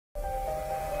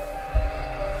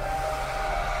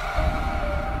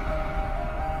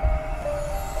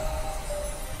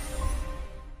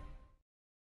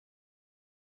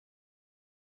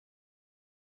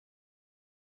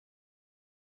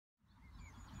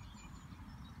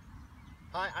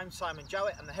Hi, I'm Simon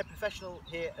Jowitt. I'm the head professional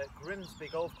here at Grimsby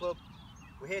Golf Club.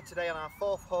 We're here today on our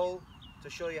fourth hole to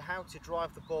show you how to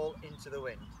drive the ball into the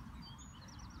wind.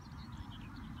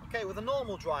 Okay, with a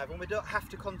normal drive, when we don't have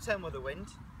to contend with the wind,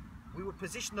 we would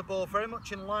position the ball very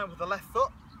much in line with the left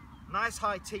foot. Nice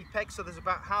high tee peg, so there's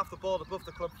about half the ball above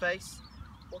the club face.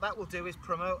 What that will do is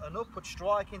promote an upward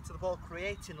strike into the ball,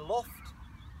 creating loft,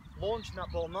 launching that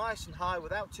ball nice and high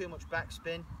without too much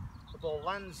backspin. The ball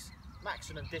lands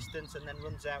maximum distance and then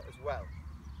runs out as well.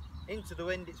 Into the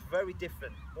wind, it's very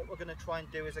different. What we're going to try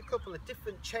and do is a couple of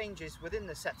different changes within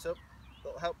the setup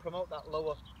that will help promote that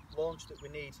lower launch that we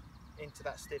need into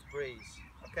that stiff breeze.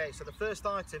 Okay, so the first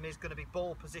item is going to be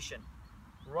ball position.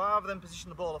 Rather than position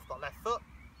the ball off that left foot,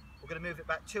 we're going to move it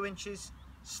back 2 inches,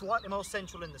 slightly more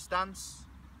central in the stance.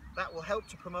 That will help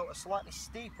to promote a slightly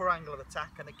steeper angle of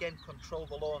attack and again control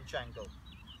the launch angle.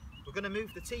 We're going to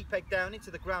move the tee peg down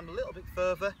into the ground a little bit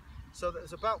further so that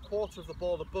there's about 1/4 of the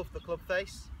ball above the club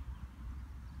face.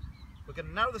 We're going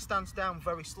to narrow the stance down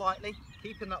very slightly,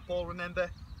 keeping that ball, remember,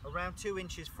 around 2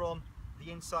 inches from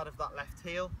the inside of that left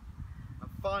heel. And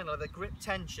finally, the grip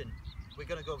tension. We're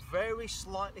going to go very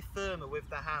slightly firmer with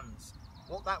the hands.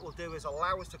 What that will do is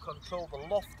allow us to control the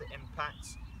loft at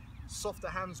impact. Softer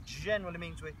hands generally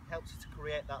means it helps us to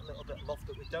create that little bit of loft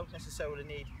that we don't necessarily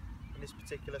need in this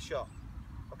particular shot.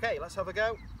 Okay, let's have a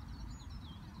go.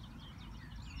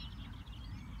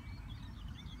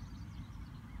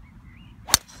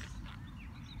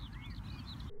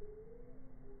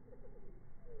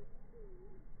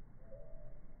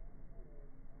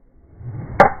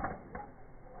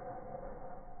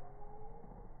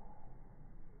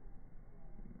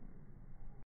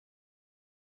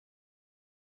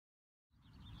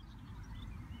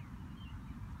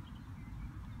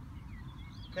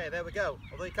 Okay, there we go.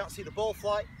 Although you can't see the ball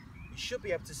flight, you should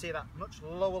be able to see that much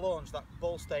lower launch, that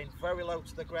ball staying very low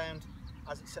to the ground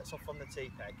as it sets off from the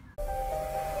tee peg.